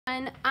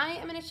And I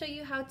am going to show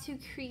you how to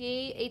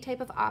create a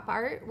type of op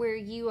art where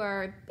you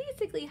are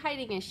basically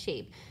hiding a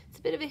shape. It's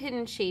a bit of a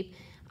hidden shape,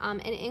 and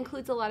it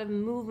includes a lot of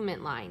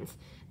movement lines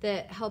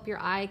that help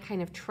your eye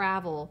kind of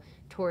travel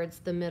towards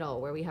the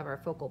middle where we have our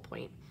focal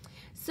point.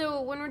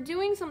 So when we're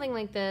doing something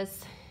like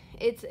this,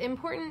 it's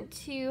important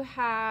to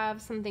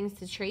have some things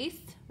to trace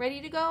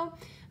ready to go.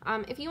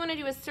 If you want to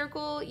do a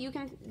circle, you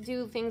can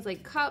do things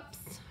like cups.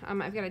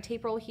 I've got a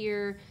tape roll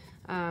here.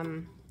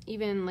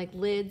 Even like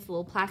lids,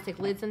 little plastic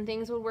lids and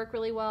things would work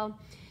really well.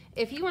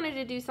 If you wanted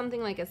to do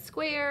something like a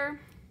square,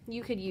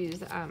 you could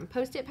use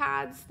Post-it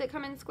pads that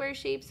come in square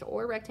shapes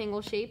or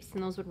rectangle shapes,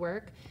 and those would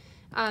work.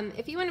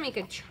 If you want to make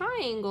a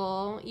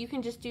triangle, you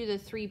can just do the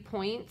 3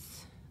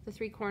 points, the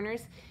 3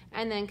 corners,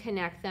 and then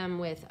connect them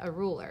with a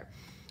ruler.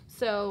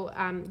 So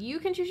you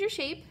can choose your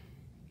shape.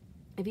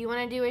 If you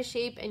want to do a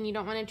shape and you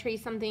don't want to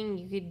trace something,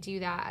 you could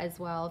do that as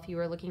well. If you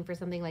were looking for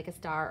something like a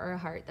star or a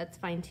heart, that's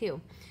fine too.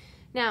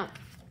 Now,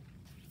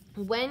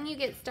 when you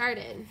get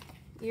started,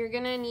 you're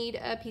gonna need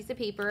a piece of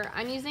paper.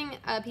 I'm using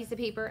a piece of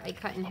paper I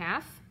cut in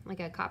half, like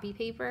a copy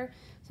paper.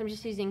 So I'm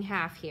just using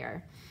half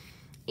here.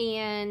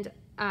 And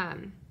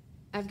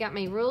I've got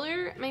my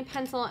ruler, my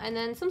pencil, and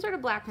then some sort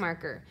of black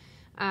marker.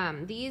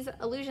 These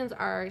illusions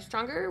are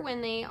stronger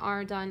when they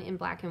are done in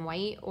black and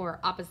white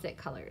or opposite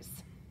colors.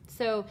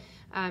 So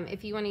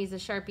if you want to use a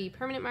Sharpie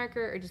permanent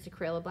marker or just a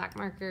Crayola black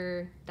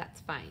marker,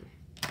 that's fine.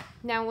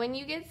 Now when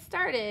you get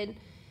started,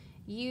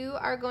 you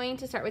are going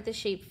to start with the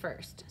shape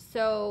first.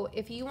 So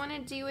if you want to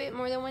do it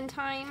more than one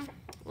time,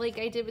 like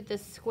I did with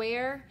this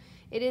square,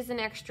 it is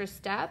an extra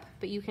step,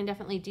 but you can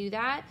definitely do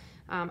that.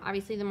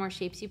 Obviously, the more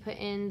shapes you put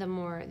in, the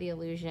more the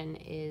illusion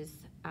is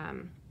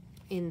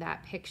in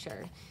that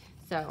picture.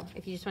 So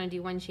if you just want to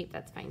do one shape,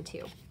 that's fine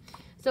too.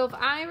 So if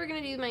I were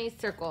going to do my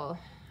circle,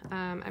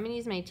 I'm going to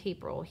use my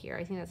tape roll here.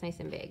 I think that's nice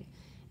and big.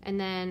 And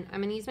then I'm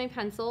going to use my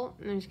pencil,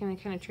 and I'm just going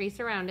to kind of trace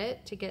around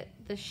it to get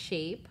the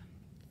shape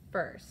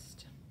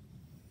first.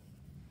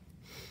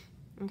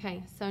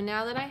 Okay, so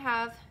now that I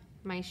have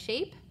my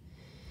shape,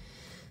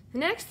 the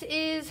next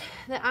is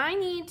that I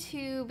need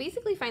to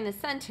basically find the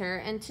center,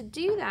 and to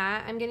do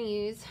that, I'm going to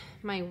use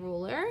my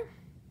ruler.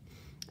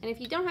 And if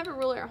you don't have a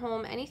ruler at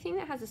home, anything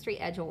that has a straight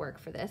edge will work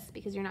for this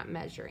because you're not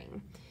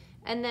measuring.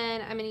 And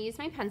then I'm going to use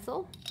my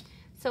pencil.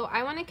 So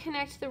I want to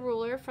connect the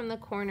ruler from the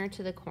corner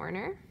to the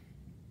corner.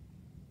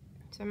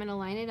 So I'm going to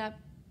line it up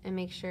and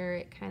make sure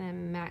it kind of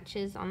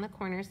matches on the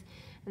corners.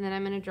 And then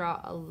I'm going to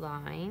draw a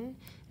line.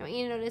 I want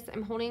you to notice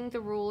I'm holding the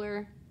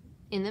ruler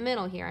in the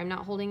middle here. I'm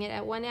not holding it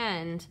at one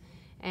end.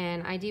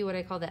 And I do what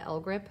I call the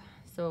L grip.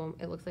 So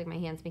it looks like my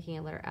hand's making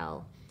a letter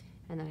L.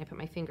 And then I put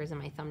my fingers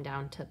and my thumb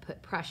down to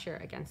put pressure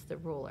against the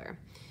ruler.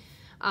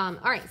 All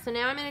right, so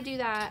now I'm going to do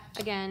that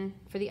again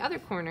for the other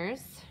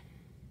corners.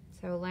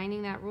 So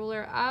lining that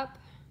ruler up,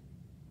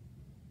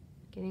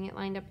 getting it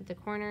lined up with the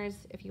corners.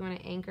 If you want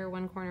to anchor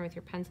one corner with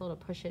your pencil to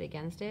push it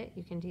against it,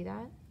 you can do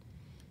that.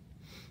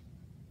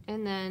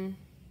 And then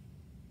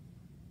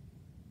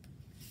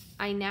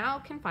I now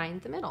can find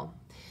the middle.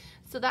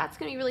 So that's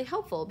going to be really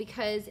helpful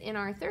because in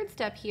our third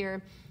step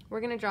here,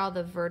 we're going to draw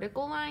the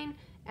vertical line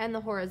and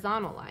the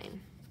horizontal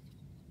line.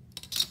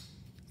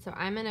 So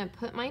I'm going to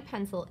put my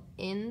pencil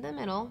in the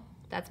middle.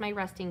 That's my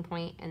resting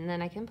point, and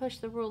then I can push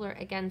the ruler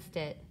against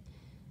it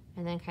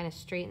and then kind of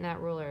straighten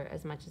that ruler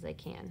as much as I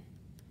can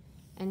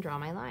and draw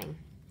my line.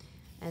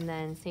 And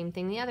then same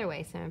thing the other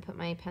way. So I'm going to put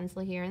my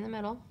pencil here in the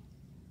middle,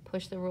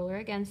 push the ruler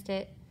against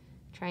it,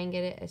 try and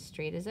get it as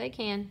straight as I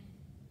can,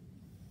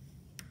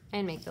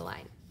 and make the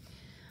line.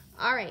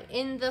 All right,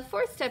 in the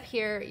fourth step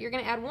here, you're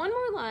gonna add one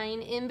more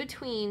line in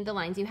between the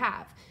lines you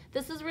have.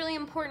 This is really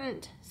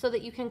important so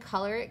that you can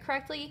color it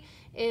correctly.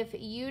 If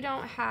you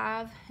don't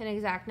have an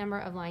exact number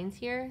of lines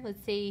here,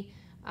 let's say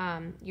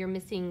you're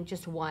missing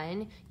just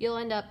one, you'll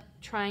end up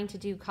trying to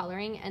do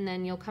coloring and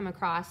then you'll come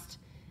across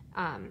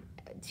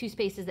two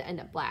spaces that end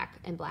up black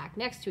and black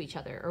next to each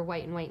other or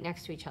white and white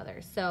next to each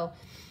other. So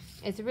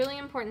it's really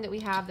important that we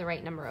have the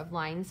right number of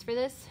lines for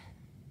this,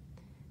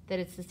 that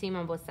it's the same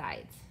on both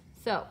sides.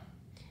 So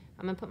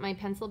I'm going to put my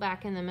pencil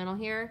back in the middle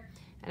here,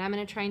 and I'm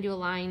going to try and do a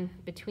line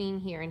between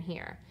here and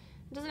here.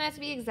 It doesn't have to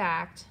be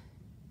exact.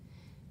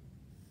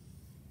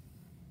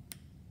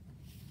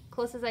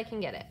 Close as I can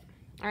get it.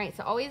 All right,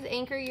 so always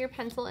anchor your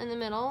pencil in the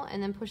middle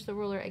and then push the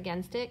ruler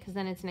against it because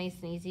then it's nice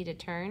and easy to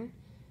turn.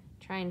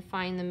 Try and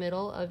find the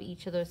middle of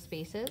each of those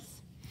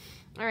spaces.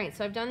 All right,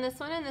 so I've done this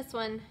one and this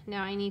one.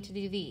 Now I need to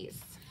do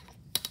these.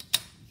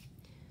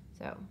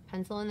 So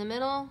pencil in the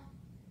middle,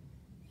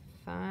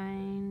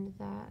 find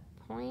that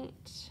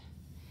point.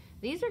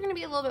 These are going to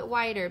be a little bit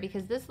wider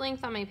because this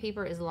length on my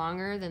paper is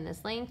longer than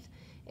this length.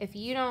 If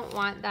you don't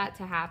want that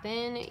to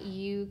happen,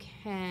 you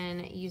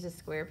can use a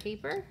square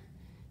paper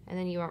and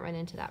then you won't run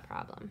into that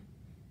problem.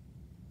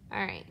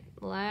 All right,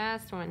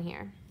 last one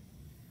here.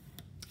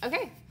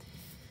 Okay,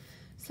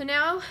 so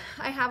now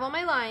I have all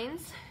my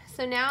lines.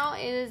 So now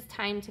it is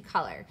time to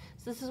color.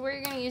 So this is where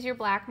you're going to use your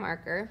black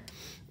marker.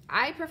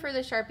 I prefer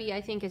the Sharpie.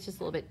 I think it's just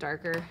a little bit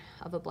darker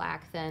of a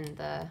black than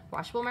the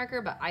washable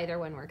marker, but either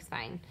one works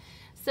fine.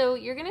 So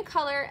you're gonna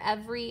color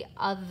every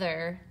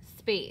other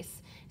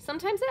space.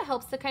 Sometimes it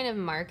helps to kind of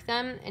mark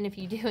them, and if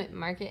you do it,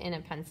 mark it in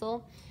a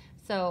pencil.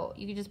 So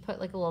you can just put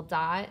like a little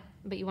dot,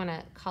 but you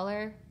wanna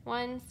color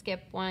one,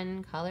 skip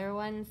one, color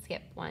one,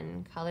 skip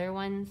one, color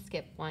one,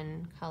 skip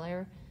one,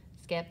 color,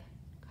 skip,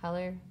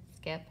 color,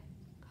 skip,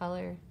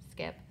 color,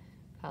 skip,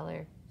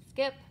 color,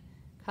 skip,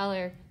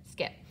 color,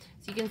 skip.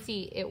 So you can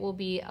see it will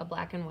be a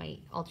black and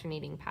white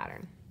alternating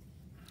pattern.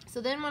 So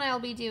then what I'll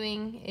be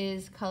doing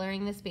is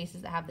coloring the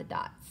spaces that have the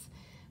dots.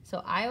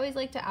 So I always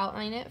like to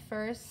outline it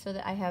first so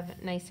that I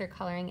have nicer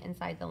coloring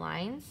inside the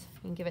lines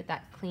and give it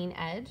that clean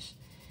edge,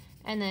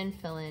 and then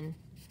fill in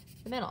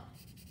the middle.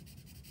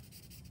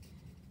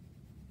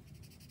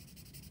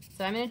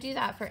 So I'm going to do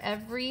that for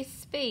every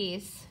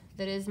space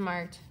that is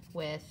marked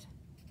with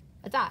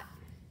a dot.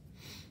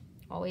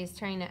 Always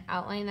trying to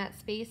outline that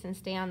space and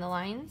stay on the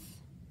lines.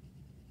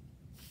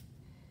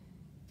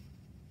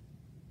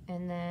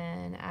 And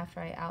then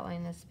after I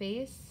outline the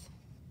space,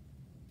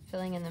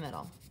 filling in the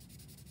middle.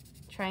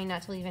 Trying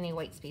not to leave any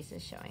white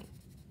spaces showing.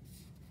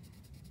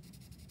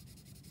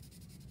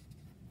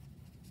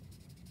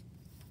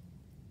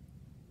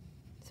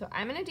 So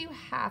I'm going to do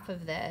half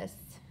of this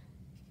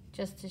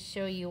just to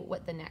show you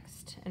what the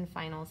next and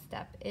final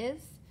step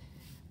is.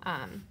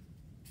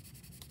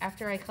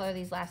 After I color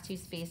these last two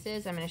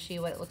spaces, I'm going to show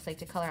you what it looks like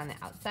to color on the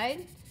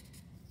outside.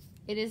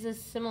 It is a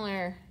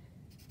similar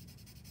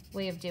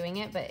way of doing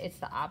it, but it's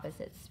the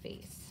opposite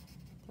space.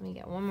 Let me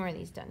get one more of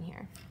these done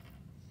here.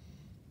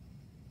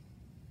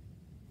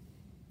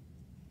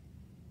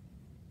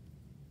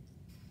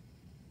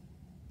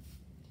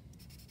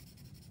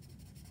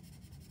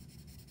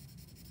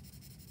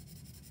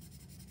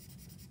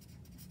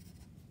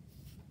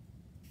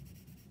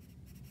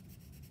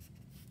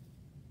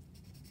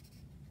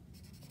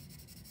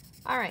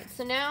 All right,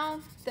 so now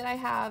that I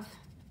have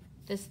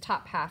this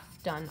top half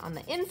done on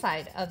the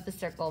inside of the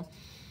circle,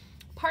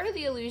 part of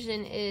the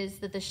illusion is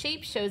that the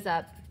shape shows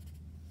up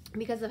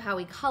because of how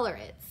we color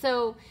it.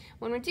 So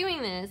when we're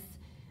doing this,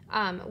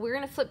 we're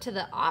gonna flip to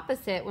the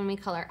opposite when we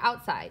color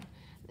outside.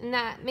 And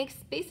that makes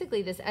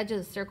basically this edge of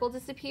the circle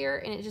disappear,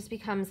 and it just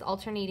becomes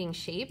alternating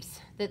shapes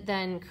that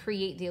then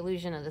create the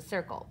illusion of the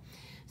circle.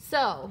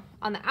 So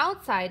on the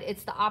outside,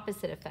 it's the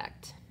opposite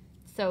effect.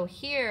 So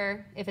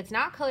here, if it's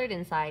not colored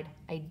inside,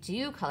 I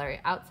do color it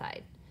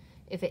outside.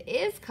 If it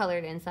is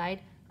colored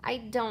inside, I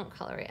don't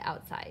color it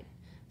outside.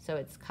 So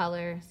it's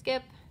color,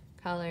 skip,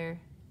 color,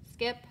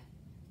 skip,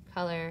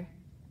 color,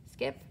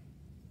 skip,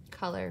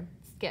 color,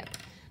 skip.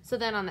 So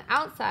then on the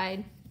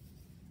outside,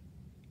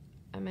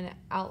 I'm gonna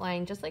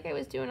outline just like I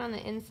was doing on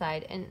the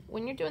inside. And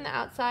when you're doing the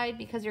outside,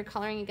 because you're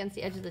coloring against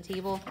the edge of the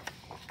table,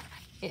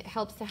 it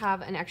helps to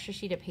have an extra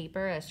sheet of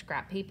paper, a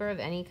scrap paper of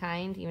any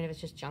kind, even if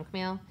it's just junk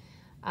mail,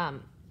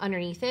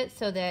 underneath it,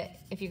 so that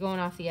if you're going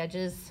off the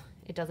edges,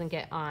 it doesn't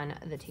get on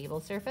the table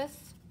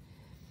surface.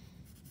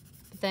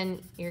 But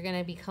then you're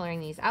gonna be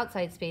coloring these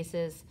outside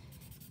spaces,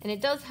 and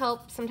it does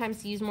help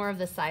sometimes to use more of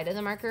the side of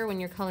the marker when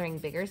you're coloring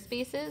bigger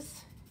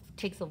spaces. It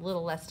takes a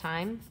little less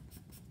time,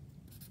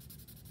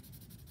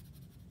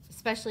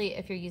 especially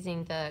if you're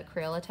using the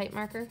Crayola type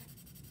marker,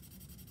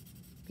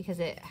 because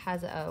it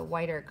has a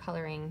wider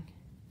coloring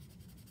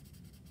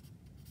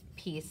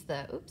piece.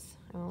 Oops,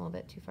 I'm a little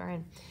bit too far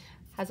in.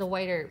 Has a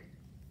wider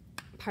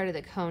part of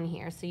the cone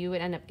here, so you would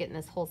end up getting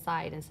this whole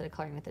side instead of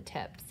coloring with the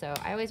tip. So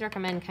I always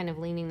recommend kind of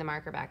leaning the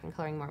marker back and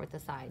coloring more with the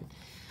side.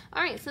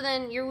 All right, so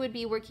then you would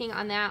be working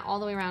on that all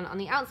the way around on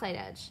the outside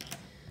edge.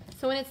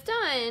 So when it's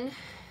done,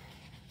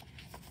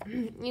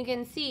 you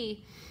can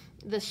see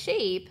the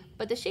shape,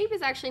 but the shape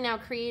is actually now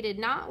created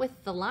not with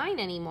the line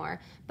anymore,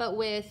 but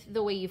with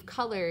the way you've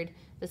colored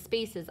the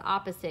spaces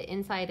opposite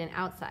inside and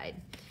outside.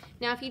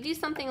 Now, if you do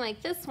something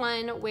like this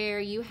one where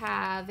you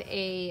have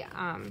a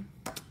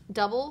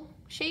double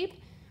shape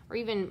or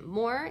even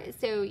more,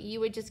 so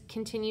you would just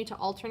continue to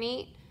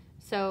alternate.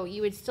 So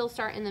you would still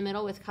start in the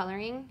middle with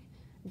coloring,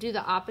 do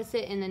the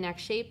opposite in the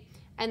next shape,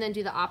 and then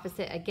do the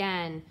opposite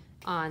again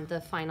on the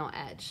final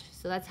edge.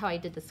 So that's how I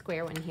did the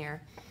square one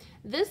here.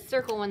 This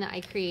circle one that I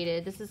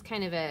created, this is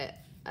kind of a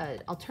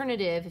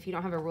alternative if you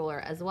don't have a ruler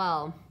as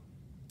well,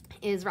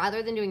 is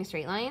rather than doing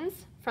straight lines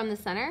from the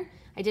center,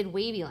 I did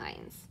wavy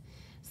lines.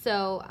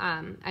 So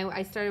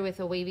I started with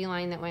a wavy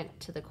line that went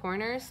to the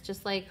corners,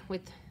 just like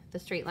with the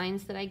straight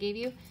lines that I gave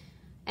you.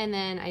 And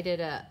then I did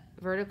a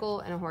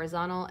vertical and a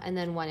horizontal, and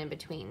then one in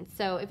between.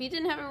 So if you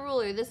didn't have a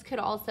ruler, this could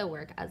also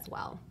work as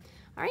well.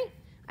 All right,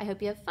 I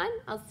hope you have fun.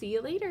 I'll see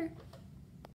you later.